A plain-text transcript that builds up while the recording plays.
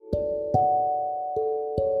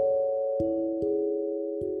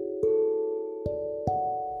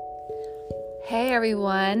Hey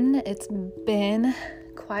everyone, it's been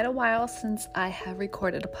quite a while since I have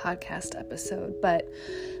recorded a podcast episode, but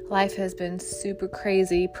life has been super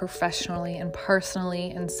crazy professionally and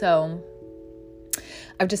personally, and so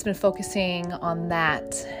I've just been focusing on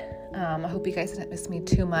that. I hope you guys didn't miss me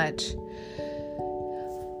too much,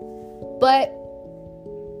 but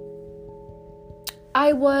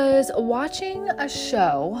I was watching a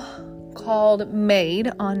show called MAID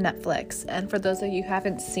on Netflix, and for those of you who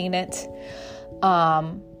haven't seen it,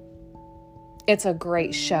 it's a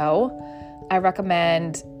great show. I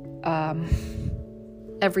recommend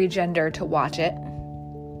every gender to watch it.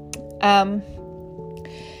 And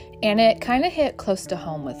it kind of hit close to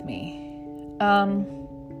home with me.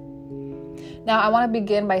 Now, I want to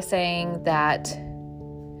begin by saying that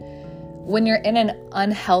when you're in an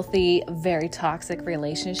unhealthy, very toxic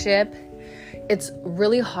relationship, it's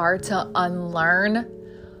really hard to unlearn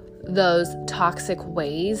those toxic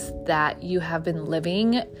ways that you have been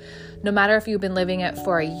living, no matter if you've been living it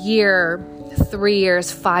for a year, 3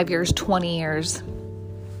 years, 5 years, 20 years.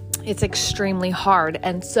 It's extremely hard.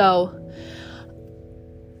 And so,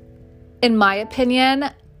 in my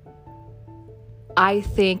opinion, I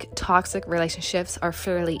think toxic relationships are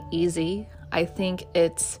fairly easy. I think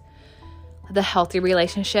it's the healthy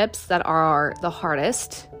relationships that are the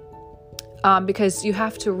hardest, because you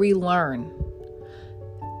have to relearn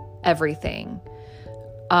everything,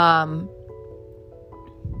 and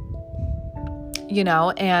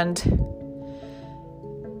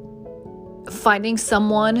finding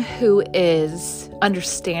someone who is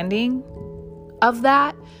understanding of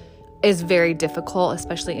that is very difficult,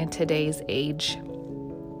 especially in today's age.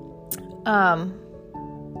 But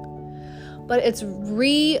it's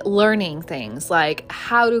relearning things like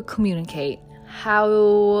how to communicate,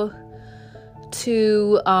 how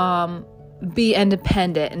to be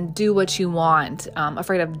independent and do what you want,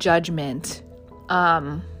 afraid of judgment,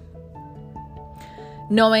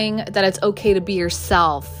 knowing that it's okay to be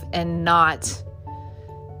yourself and not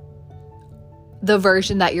the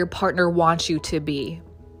version that your partner wants you to be.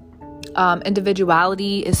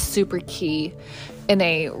 Individuality is super key in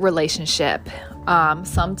a relationship.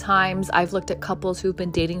 Sometimes I've looked at couples who've been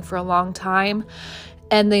dating for a long time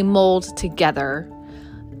and they mold together.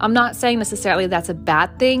 I'm not saying necessarily that's a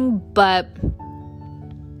bad thing, but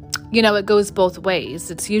it goes both ways.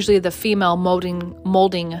 It's usually the female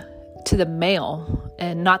molding to the male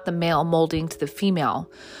and not the male molding to the female.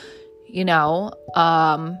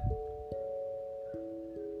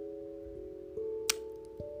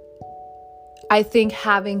 I think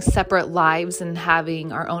having separate lives and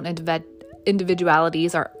having our own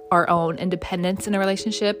individualities, our own independence in a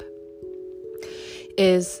relationship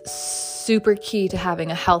is super key to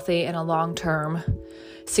having a healthy and a long-term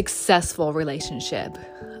successful relationship.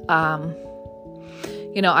 I've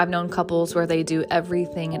known couples where they do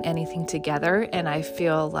everything and anything together, and I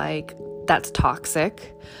feel like that's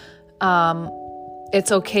toxic.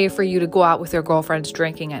 It's okay for you to go out with your girlfriends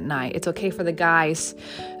drinking at night. It's okay for the guys,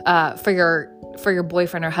 for your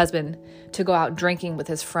boyfriend or husband to go out drinking with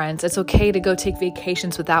his friends. It's okay to go take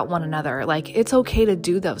vacations without one another. Like, it's okay to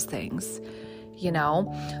do those things.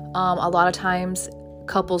 A lot of times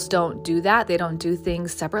couples don't do that. They don't do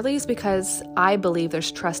things separately because I believe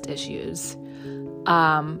there's trust issues.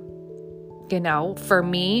 For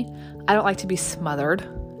me, I don't like to be smothered.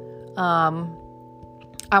 I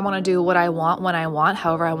want to do what I want, when I want,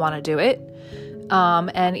 however I want to do it.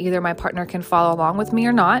 And either my partner can follow along with me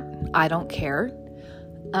or not. I don't care.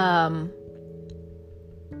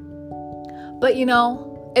 But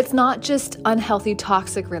it's not just unhealthy,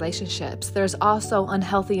 toxic relationships. There's also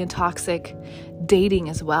unhealthy and toxic dating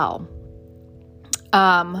as well.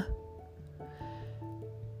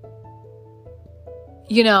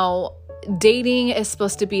 Dating is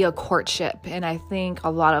supposed to be a courtship, and I think a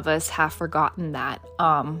lot of us have forgotten that.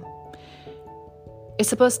 It's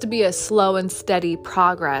supposed to be a slow and steady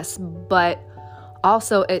progress, but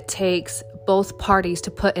also it takes both parties to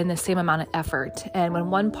put in the same amount of effort. And when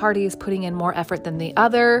one party is putting in more effort than the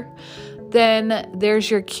other, then there's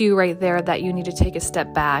your cue right there that you need to take a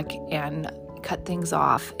step back and cut things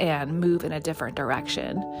off and move in a different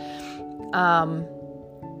direction.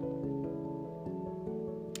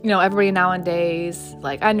 Everybody nowadays,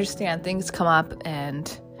 I understand things come up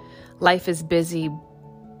and life is busy,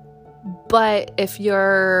 but if you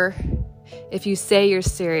say you're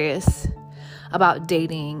serious about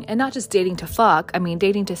dating, and not just dating to fuck,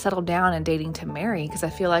 dating to settle down and dating to marry, because I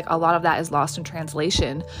feel like a lot of that is lost in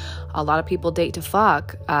translation. A lot of people date to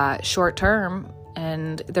fuck short term,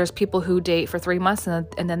 and there's people who date for 3 months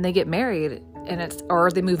and then they get married, or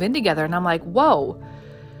they move in together, and I'm like, whoa,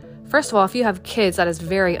 first of all, if you have kids, that is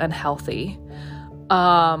very unhealthy.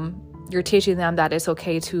 You're teaching them that it's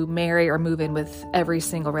okay to marry or move in with every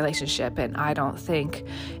single relationship. And I don't think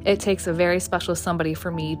it takes a very special somebody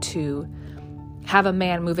for me to have a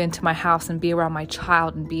man move into my house and be around my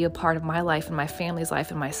child and be a part of my life and my family's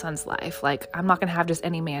life and my son's life. Like, I'm not going to have just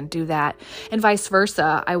any man do that. And vice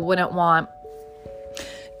versa. I wouldn't want,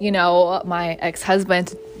 my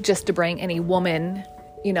ex-husband just to bring any woman,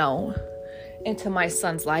 into my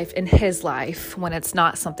son's life, in his life, when it's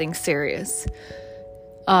not something serious.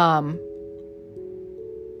 But,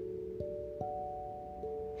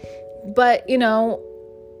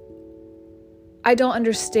 I don't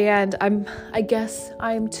understand. I guess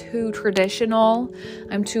I'm too traditional.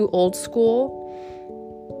 I'm too old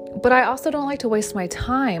school, but I also don't like to waste my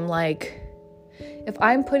time. Like, if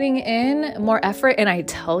I'm putting in more effort and I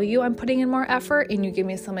tell you I'm putting in more effort and you give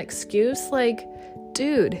me some excuse, like,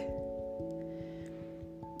 dude,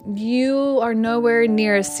 you are nowhere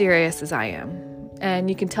near as serious as I am. And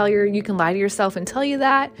you can lie to yourself and tell you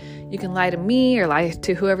that. You can lie to me or lie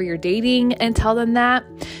to whoever you're dating and tell them that.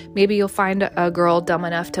 Maybe you'll find a girl dumb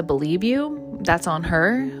enough to believe you. That's on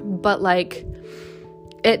her. But like,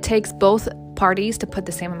 it takes both parties to put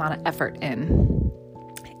the same amount of effort in.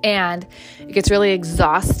 And it gets really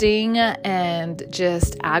exhausting and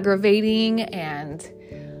just aggravating, and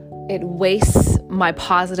it wastes my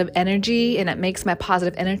positive energy, and it makes my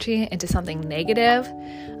positive energy into something negative.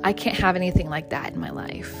 I can't have anything like that in my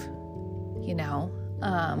life,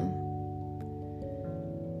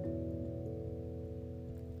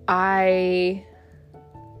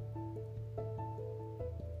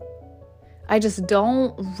 I just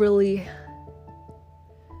don't really,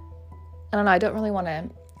 I don't really want to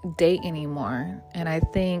date anymore. And I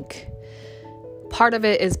think part of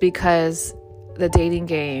it is because the dating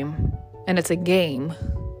game, and it's a game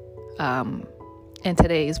in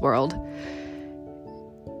today's world,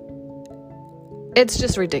 it's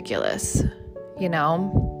just ridiculous,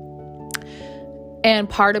 and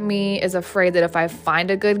part of me is afraid that if I find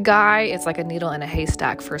a good guy, it's like a needle in a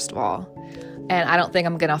haystack, first of all. And I don't think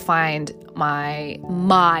I'm going to find my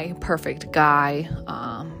perfect guy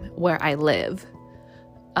where I live.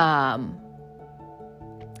 But,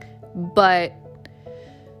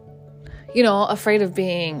 afraid of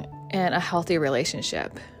being in a healthy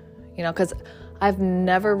relationship, because I've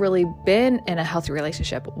never really been in a healthy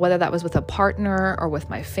relationship, whether that was with a partner or with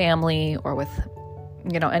my family or with,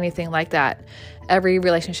 anything like that. Every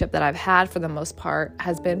relationship that I've had, for the most part,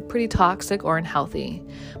 has been pretty toxic or unhealthy.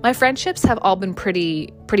 My friendships have all been pretty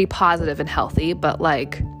positive and healthy, but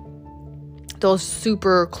like those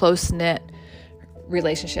super close-knit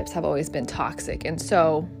relationships have always been toxic. And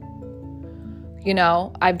so,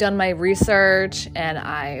 I've done my research, and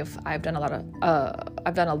I've done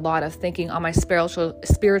a lot of thinking on my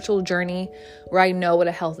spiritual journey, where I know what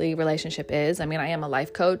a healthy relationship is. I mean, I am a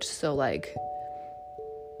life coach, so like,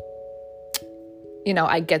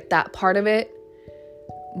 I get that part of it,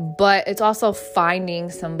 but it's also finding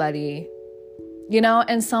somebody,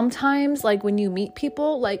 and sometimes, like, when you meet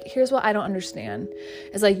people, like, here's what I don't understand.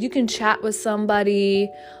 It's like, you can chat with somebody,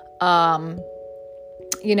 and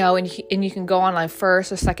you can go on like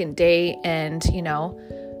first or second date, and,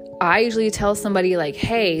 I usually tell somebody like,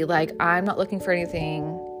 hey, like, I'm not looking for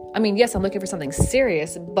anything. I mean, yes, I'm looking for something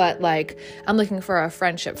serious, but like, I'm looking for a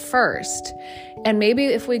friendship first. And maybe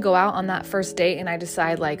if we go out on that first date and I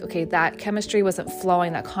decide like, okay, that chemistry wasn't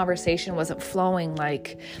flowing, that conversation wasn't flowing,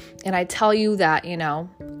 like, and I tell you that,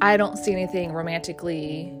 I don't see anything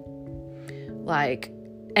romantically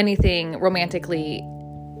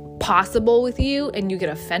possible with you, and you get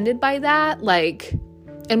offended by that, like,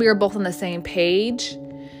 and we were both on the same page,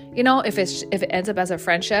 if it ends up as a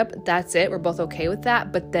friendship, that's it. We're both okay with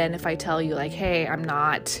that. But then if I tell you like, hey, I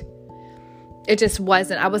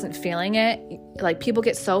wasn't feeling it. Like, people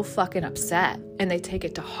get so fucking upset and they take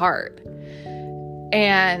it to heart.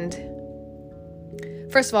 And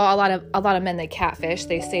first of all, a lot of men, they catfish.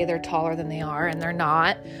 They say they're taller than they are, and they're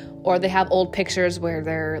not. Or they have old pictures where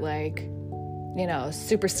they're like,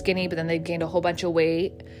 super skinny, but then they've gained a whole bunch of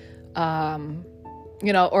weight.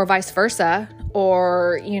 Or vice versa,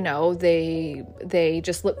 or, they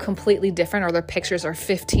just look completely different, or their pictures are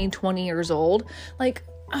 15, 20 years old. Like,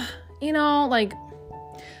 like,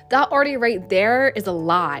 that already right there is a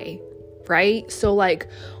lie, right? So like,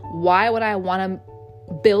 why would I want to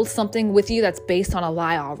build something with you that's based on a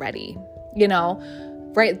lie already?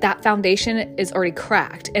 Right? That foundation is already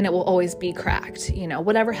cracked, and it will always be cracked.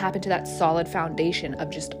 Whatever happened to that solid foundation of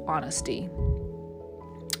just honesty,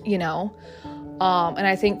 and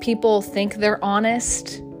I think people think they're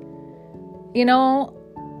honest,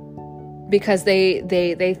 because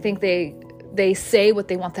they think they say what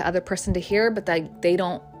they want the other person to hear, but they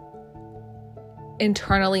don't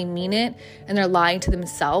internally mean it, and they're lying to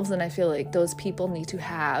themselves. And I feel like those people need to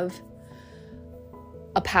have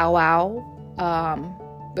a powwow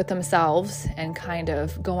with themselves and kind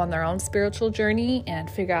of go on their own spiritual journey and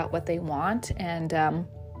figure out what they want, and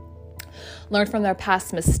learn from their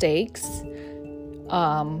past mistakes.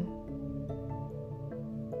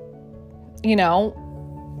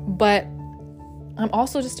 But I'm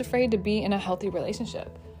also just afraid to be in a healthy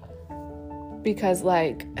relationship, because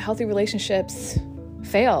healthy relationships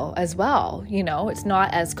fail as well. It's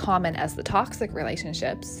not as common as the toxic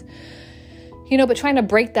relationships, but trying to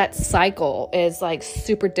break that cycle is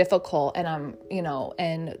super difficult. And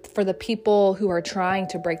and for the people who are trying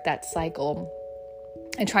to break that cycle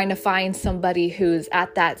and trying to find somebody who's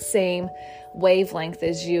at that same wavelength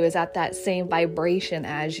as you, is at that same vibration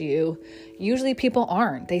as you, usually people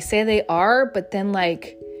aren't. They say they are, but then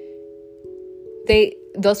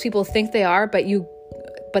those people think they are, but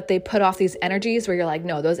they put off these energies where you're like,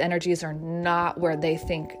 no, those energies are not where they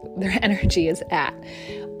think their energy is at.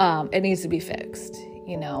 It needs to be fixed,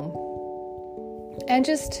 and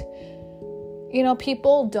just,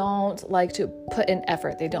 people don't like to put in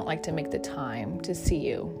effort. They don't like to make the time to see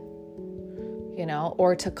you,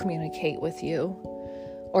 or to communicate with you,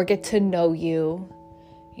 or get to know you,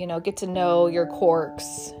 get to know your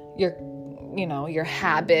quirks, your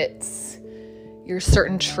habits, your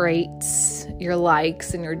certain traits, your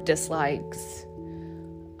likes and your dislikes.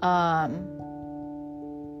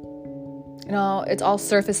 It's all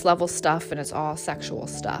surface level stuff, and it's all sexual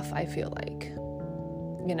stuff, I feel like,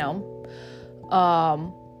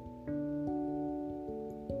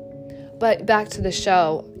 but back to the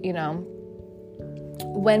show,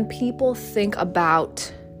 when people think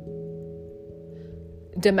about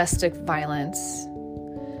domestic violence,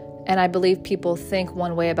 and I believe people think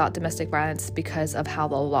one way about domestic violence because of how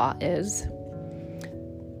the law is.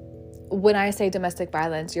 When I say domestic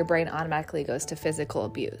violence, your brain automatically goes to physical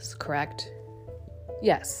abuse, correct?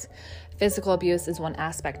 Yes, physical abuse is one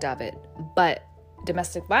aspect of it, but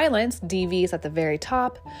domestic violence, DV, is at the very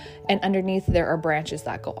top, and underneath there are branches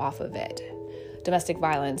that go off of it. Domestic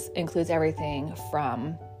violence includes everything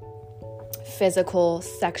from physical,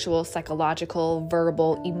 sexual, psychological,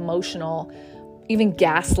 verbal, emotional, even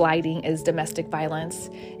gaslighting is domestic violence.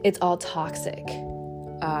 It's all toxic.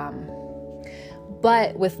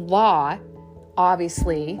 But with law,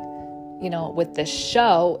 obviously, with this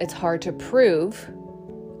show, it's hard to prove.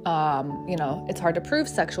 It's hard to prove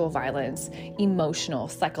sexual violence, emotional,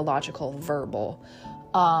 psychological, verbal,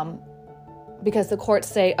 because the courts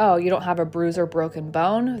say, oh, you don't have a bruise or broken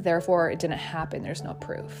bone, therefore it didn't happen. There's no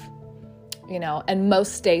proof, and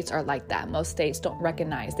most states are like that. Most states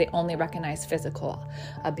they only recognize physical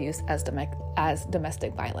abuse as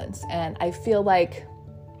domestic violence. And I feel like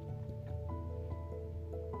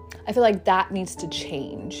that needs to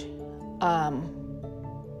change,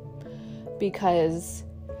 because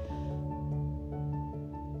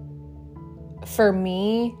for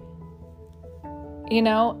me,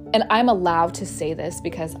 and I'm allowed to say this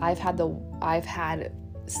because I've had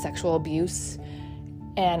sexual abuse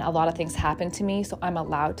and a lot of things happen to me, so I'm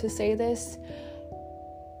allowed to say this.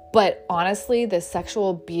 But honestly, the sexual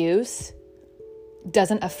abuse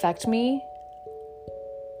doesn't affect me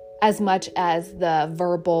as much as the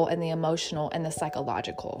verbal and the emotional and the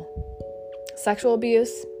psychological. Sexual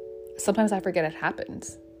abuse, sometimes I forget it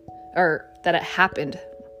happens, or that it happened.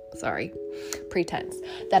 Pretense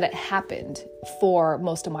that it happened for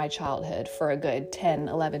most of my childhood, for a good 10,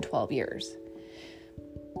 11, 12 years.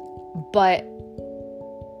 But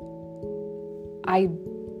I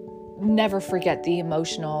never forget the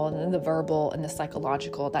emotional and the verbal and the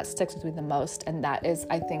psychological. That sticks with me the most, and that is,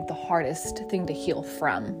 I think, the hardest thing to heal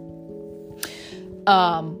from.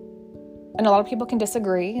 And a lot of people can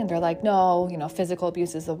disagree, and they're like, no, physical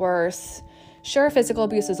abuse is the worst. Sure, physical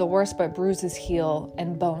abuse is the worst, but bruises heal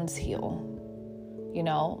and bones heal.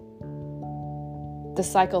 The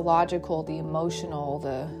psychological, the emotional,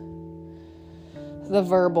 the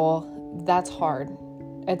verbal, that's hard.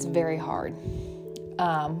 It's very hard.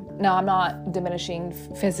 Now, I'm not diminishing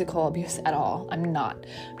physical abuse at all. I'm not.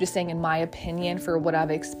 I'm just saying, in my opinion, for what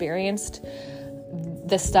I've experienced,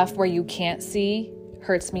 the stuff where you can't see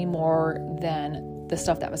hurts me more than the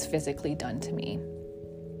stuff that was physically done to me.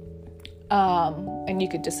 And you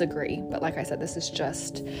could disagree, but like I said, this is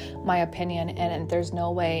just my opinion, and there's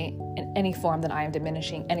no way in any form that I am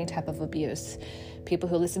diminishing any type of abuse. People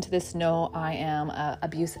who listen to this know I am an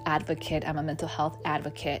abuse advocate. I'm a mental health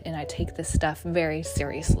advocate, and I take this stuff very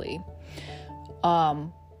seriously.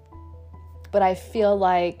 But I feel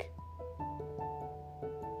like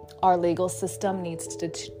our legal system needs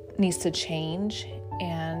to change.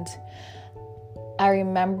 And I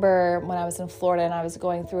remember when I was in Florida and I was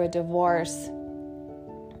going through a divorce,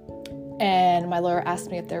 and my lawyer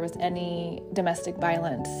asked me if there was any domestic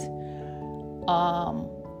violence.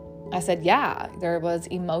 I said, yeah, there was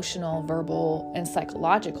emotional, verbal, and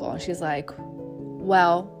psychological. And she's like,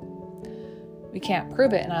 well, we can't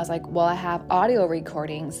prove it. And I was like, well, I have audio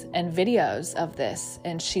recordings and videos of this.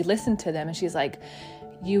 And she listened to them and she's like,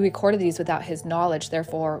 you recorded these without his knowledge,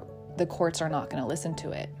 therefore the courts are not going to listen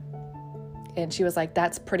to it. And she was like,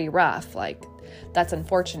 that's pretty rough. Like, that's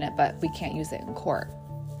unfortunate, but we can't use it in court,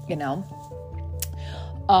 you know?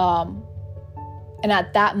 And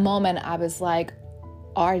at that moment, I was like,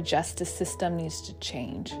 our justice system needs to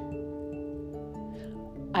change.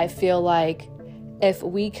 I feel like if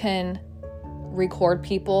we can record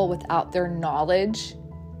people without their knowledge,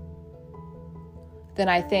 then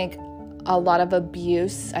I think a lot of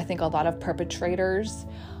abuse, I think a lot of perpetrators,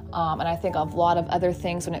 and I think a lot of other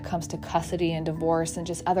things when it comes to custody and divorce and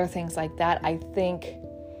just other things like that, I think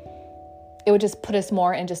it would just put us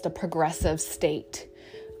more in just a progressive state,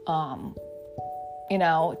 you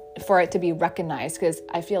know, for it to be recognized. Because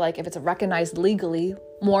I feel like if it's recognized legally,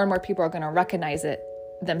 more and more people are going to recognize it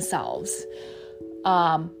themselves.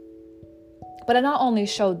 But it not only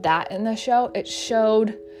showed that in the show, it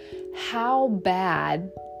showed how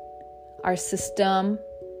bad our system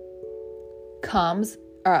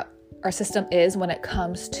is when it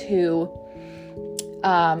comes to,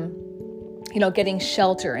 you know, getting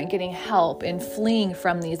shelter and getting help and fleeing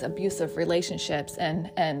from these abusive relationships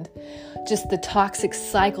and just the toxic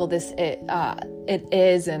cycle it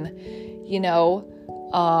is, and you know,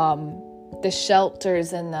 the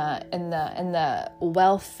shelters and the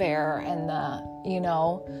welfare and the, you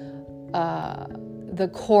know, the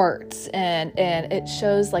courts, and it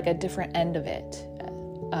shows like a different end of it.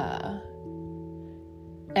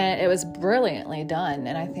 And it was brilliantly done.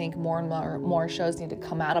 And I think more and more shows need to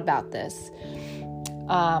come out about this.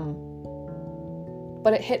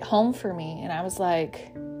 But it hit home for me. And I was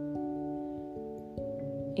like,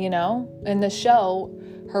 you know, in the show,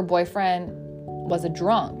 her boyfriend was a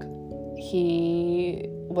drunk. He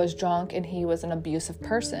was drunk and he was an abusive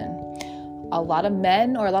person. A lot of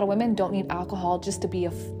men or a lot of women don't need alcohol just to be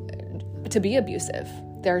abusive.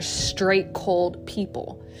 They're straight, cold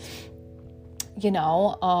people. You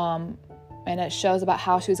know, and it shows about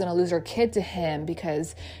how she was going to lose her kid to him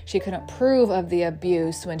because she couldn't approve of the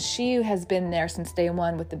abuse when she has been there since day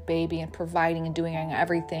one with the baby and providing and doing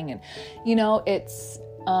everything. And, you know, it's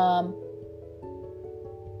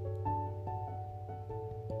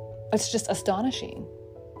just astonishing.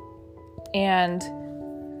 And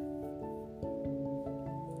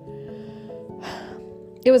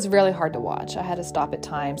it was really hard to watch. I had to stop at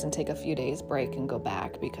times and take a few days break and go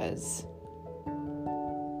back because,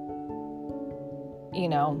 you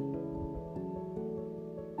know,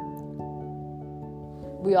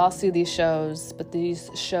 we all see these shows, but these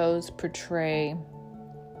shows portray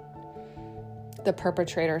the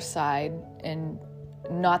perpetrator side and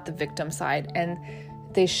not the victim side. And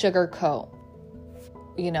they sugarcoat,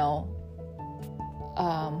 you know,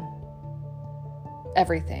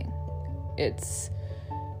 everything. It's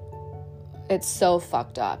so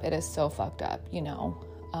fucked up. It is so fucked up, you know.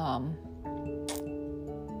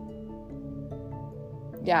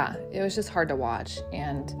 Yeah, it was just hard to watch.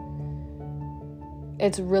 And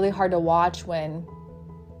it's really hard to watch when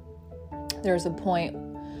there's a point,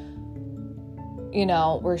 you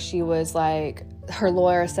know, where she was like, her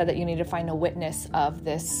lawyer said that you need to find a witness of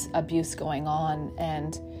this abuse going on.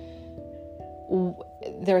 And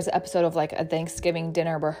there was an episode of like a Thanksgiving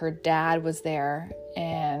dinner where her dad was there,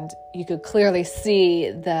 and you could clearly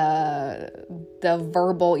see the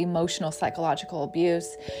verbal, emotional, psychological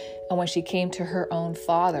abuse. And when she came to her own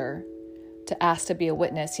father to ask to be a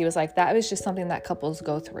witness, he was like, that was just something that couples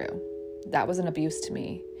go through. That was an abuse to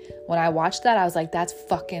me. When I watched that, I was like, that's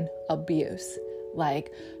fucking abuse.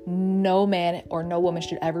 Like, no man or no woman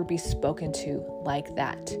should ever be spoken to like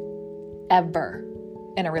that. Ever.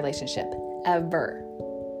 In a relationship. Ever.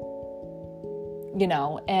 You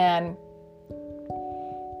know, and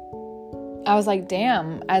I was like,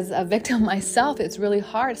 damn, as a victim myself, it's really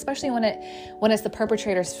hard, especially when it's the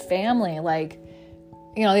perpetrator's family. Like,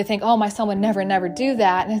 you know, they think, oh, my son would never do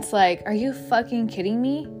that. And it's like, are you fucking kidding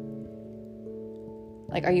me?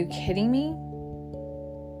 Like, are you kidding me?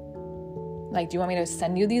 Like, do you want me to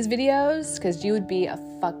send you these videos? Because you would be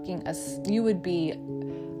you would be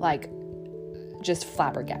like just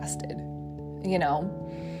flabbergasted, you know?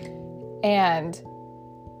 And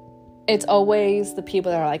it's always the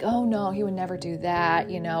people that are like, oh no, he would never do that,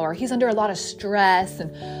 or he's under a lot of stress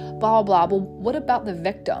and blah, blah, blah. Well, what about the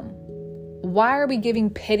victim? Why are we giving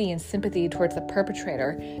pity and sympathy towards the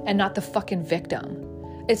perpetrator and not the fucking victim?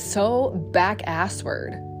 It's so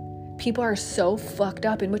back-assward. People are so fucked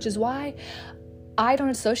up, and which is why I don't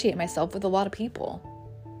associate myself with a lot of people.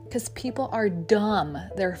 Because people are dumb.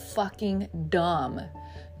 They're fucking dumb,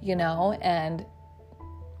 and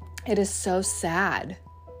it is so sad.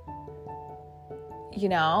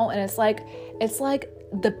 And it's like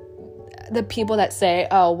the people that say,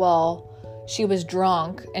 oh, well, she was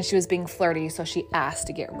drunk and she was being flirty, so she asked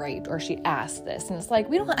to get raped, or she asked this. And it's like,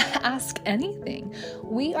 we don't ask anything.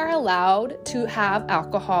 We are allowed to have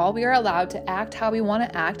alcohol. We are allowed to act how we want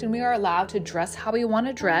to act, and we are allowed to dress how we want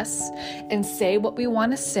to dress and say what we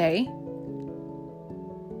want to say.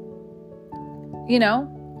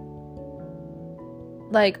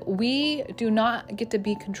 Like, we do not get to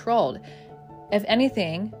be controlled. If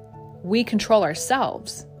anything, we control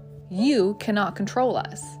ourselves. You cannot control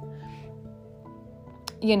us.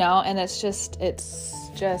 And it's just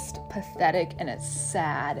pathetic, and it's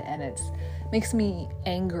sad, and it makes me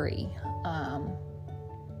angry.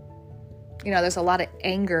 There's a lot of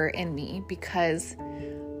anger in me because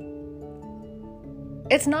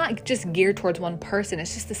it's not just geared towards one person.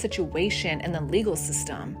 It's just the situation and the legal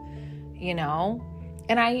system,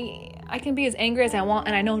 and I can be as angry as I want,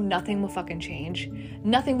 and I know nothing will fucking change.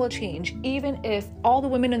 Nothing will change. Even if all the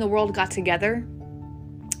women in the world got together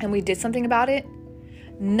and we did something about it,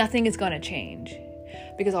 nothing is going to change,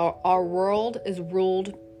 because our world is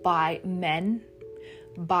ruled by men,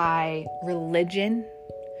 by religion,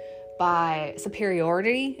 by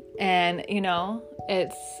superiority, and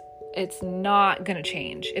it's not going to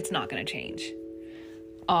change. It's not going to change.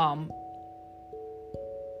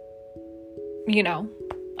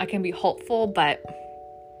 I can be hopeful, but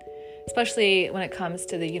especially when it comes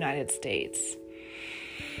to the United States,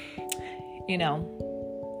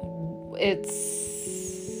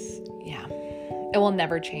 it will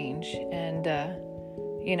never change. And,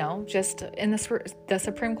 just in the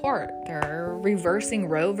Supreme Court, they're reversing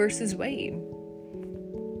Roe versus Wade.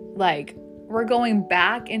 Like, we're going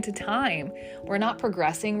back into time. We're not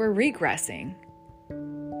progressing, we're regressing.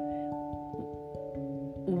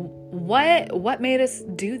 What made us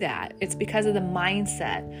do that? It's because of the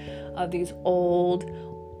mindset of these old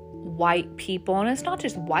white people. And it's not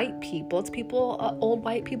just white people, it's people, old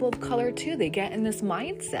white people of color too. They get in this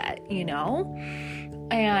mindset,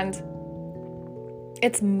 and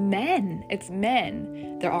it's men.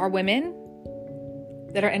 There are women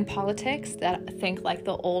that are in politics that think like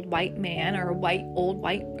the old white man, or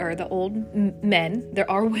the old men.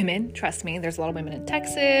 There are women, trust me. There's a lot of women in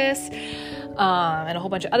Texas, and a whole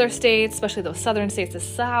bunch of other states, especially those southern states. The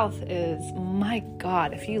South is, my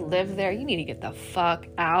God, if you live there, you need to get the fuck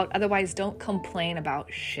out. Otherwise, don't complain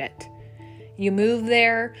about shit. You move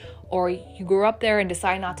there, or you grew up there and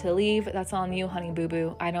decide not to leave, that's on you, honey boo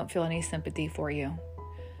boo. I don't feel any sympathy for you.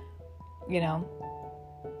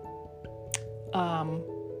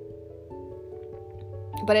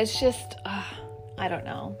 But it's just, I don't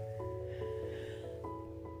know.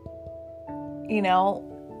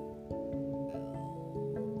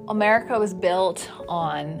 America was built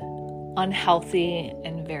on unhealthy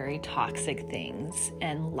and very toxic things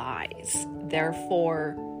and lies.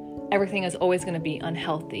 Therefore, everything is always going to be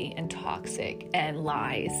unhealthy and toxic and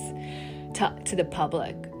lies to the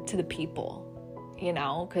public, to the people,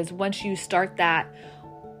 because once you start that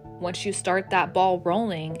ball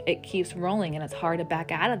rolling, it keeps rolling, and it's hard to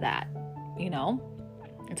back out of that.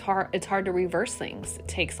 It's hard to reverse things. It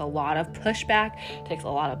takes a lot of pushback, takes a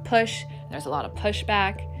lot of push, and there's a lot of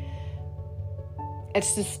pushback.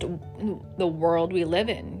 It's just the world we live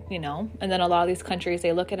in, and then a lot of these countries,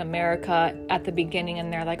 they look at America at the beginning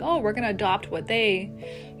and they're like, oh, we're going to adopt what they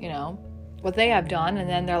have done. And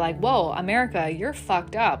then they're like, whoa, America, you're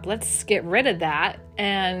fucked up. Let's get rid of that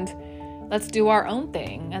and let's do our own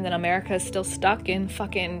thing. And then America is still stuck in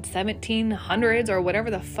fucking 1700s or whatever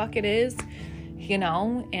the fuck it is,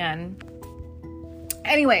 and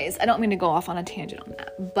anyways, I don't mean to go off on a tangent on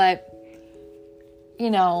that, but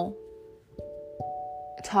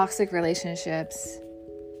toxic relationships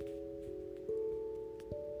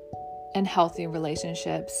and healthy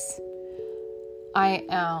relationships. I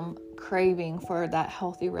am craving for that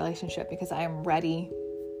healthy relationship because I am ready,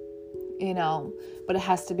 but it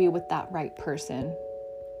has to be with that right person.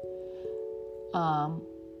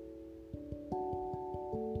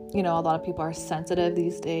 A lot of people are sensitive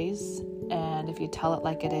these days, and if you tell it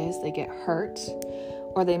like it is, they get hurt,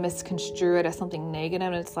 or they misconstrue it as something negative.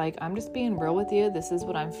 And it's like, I'm just being real with you. This is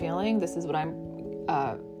what I'm feeling. This is what I'm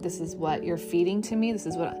This is what you're feeding to me. This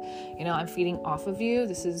is what, I'm feeding off of you.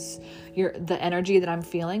 This is the energy that I'm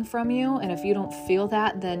feeling from you. And if you don't feel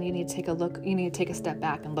that, then you need to take a look. You need to take a step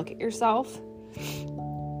back and look at yourself.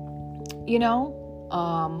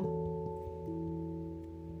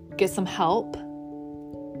 Get some help,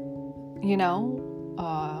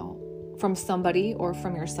 from somebody or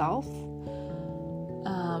from yourself.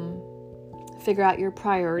 Figure out your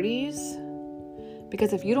priorities,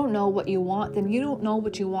 because if you don't know what you want, then you don't know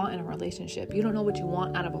what you want in a relationship. You don't know what you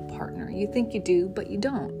want out of a partner. You think you do, but you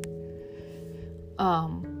don't.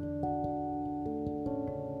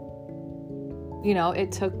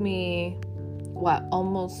 It took me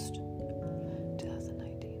almost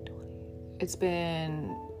 2019, 20. It's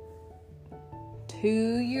been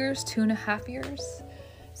 2.5 years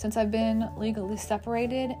since I've been legally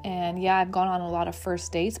separated. And yeah, I've gone on a lot of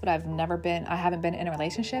first dates, but I haven't been in a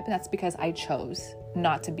relationship. And that's because I chose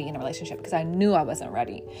not to be in a relationship, because I knew I wasn't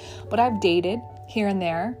ready. But I've dated here and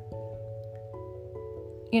there,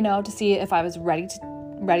 to see if I was ready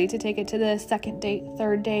to take it to the second date,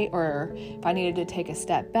 third date, or if I needed to take a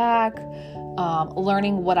step back,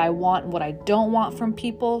 learning what I want and what I don't want from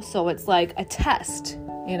people. So it's like a test,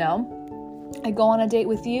 I go on a date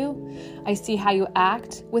with you. I see how you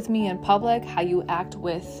act with me in public, how you act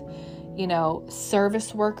with,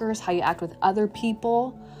 service workers, how you act with other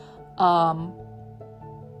people. I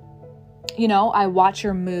watch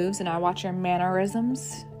your moves and I watch your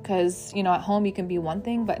mannerisms, because, at home you can be one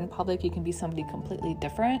thing, but in public you can be somebody completely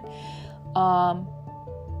different.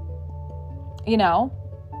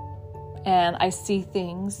 And I see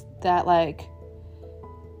things that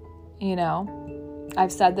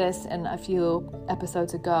I've said this in a few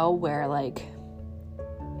episodes ago, where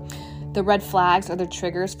the red flags are the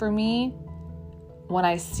triggers for me when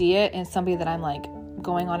I see it in somebody that I'm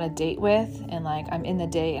going on a date with, and I'm in the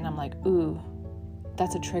date and I'm ooh,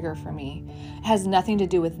 that's a trigger for me. It has nothing to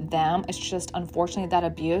do with them. It's just, unfortunately, that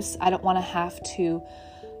abuse. I don't want to have to,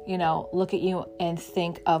 look at you and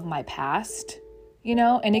think of my past,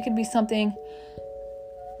 and it could be something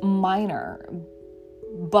minor,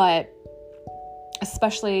 but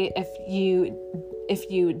especially if you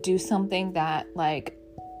do something that my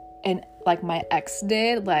ex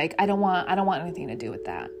did, I don't want anything to do with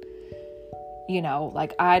that.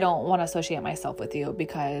 I don't want to associate myself with you,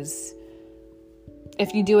 because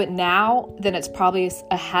if you do it now, then it's probably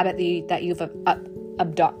a habit that you've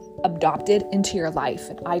adopted into your life.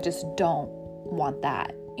 And I just don't want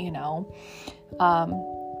that,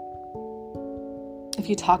 if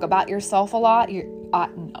you talk about yourself a lot,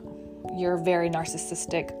 you're very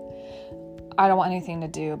narcissistic. I don't want anything to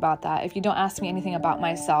do about that. If you don't ask me anything about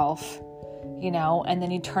myself, and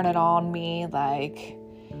then you turn it on me,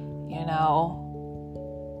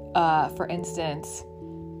 for instance,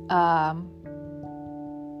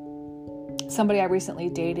 somebody I recently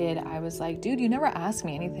dated, I was like, dude, you never asked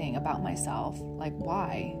me anything about myself.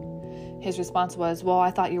 Why? His response was, well,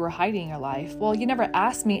 I thought you were hiding your life. Well, you never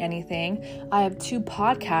asked me anything. I have 2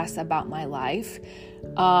 podcasts about my life.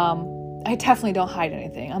 I definitely don't hide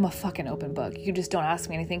anything. I'm a fucking open book. You just don't ask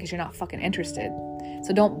me anything because you're not fucking interested.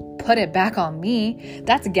 So don't put it back on me.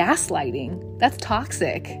 That's gaslighting. That's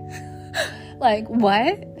toxic.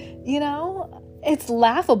 What? It's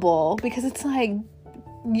laughable, because it's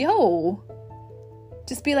yo,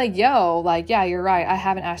 just be yo, yeah, you're right. I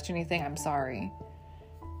haven't asked you anything. I'm sorry.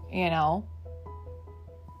 It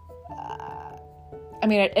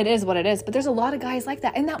is what it is, but there's a lot of guys like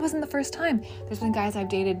that. And that wasn't the first time. There's been guys I've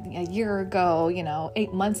dated a year ago,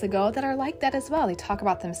 8 months ago, that are like that as well. They talk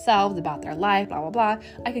about themselves, about their life, blah, blah, blah.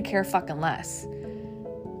 I could care fucking less.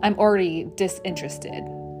 I'm already disinterested.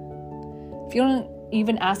 If you don't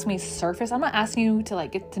even ask me surface, I'm not asking you to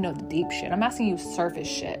get to know the deep shit. I'm asking you surface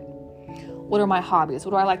shit. What are my hobbies?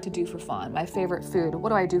 What do I like to do for fun? My favorite food? What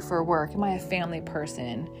do I do for work? Am I a family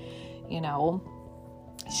person?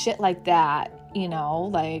 Shit like that.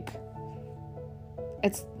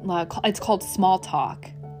 It's called small talk.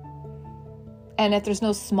 And if there's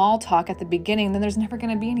no small talk at the beginning, then there's never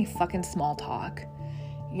going to be any fucking small talk.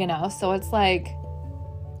 So it's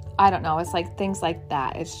I don't know. It's things like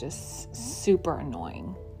that. It's just super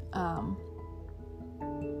annoying.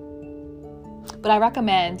 But I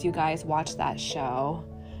recommend you guys watch that show.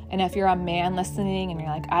 And if you're a man listening and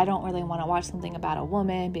you're I don't really want to watch something about a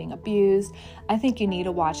woman being abused, I think you need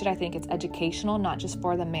to watch it. I think it's educational, not just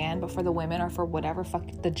for the man, but for the women, or for whatever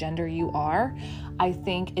the gender you are. I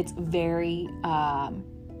think it's very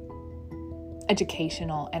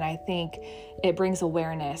educational, and I think it brings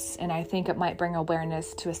awareness, and I think it might bring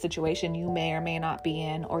awareness to a situation you may or may not be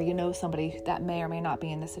in, or somebody that may or may not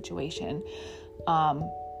be in the situation.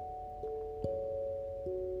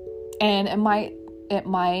 And it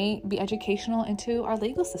might be educational into our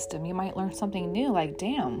legal system. You might learn something new, like,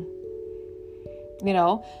 damn,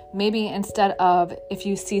 maybe instead of, if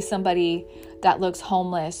you see somebody that looks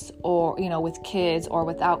homeless or, with kids or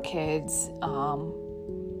without kids,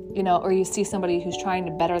 or you see somebody who's trying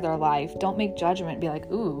to better their life, don't make judgment. Be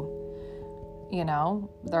like, ooh,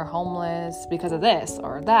 they're homeless because of this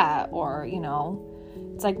or that, or,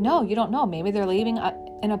 it's like, no, you don't know. Maybe they're leaving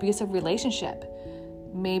an abusive relationship.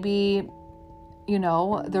 Maybe,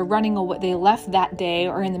 they're running away. They left that day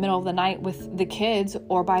or in the middle of the night with the kids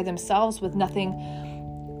or by themselves with nothing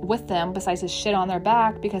with them besides the shit on their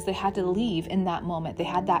back because they had to leave in that moment. They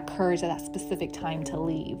had that courage at that specific time to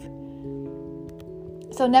leave.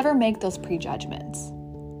 So never make those prejudgments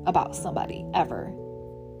about somebody ever,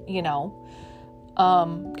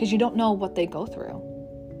 because you don't know what they go through.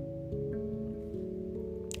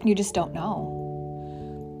 You just don't know.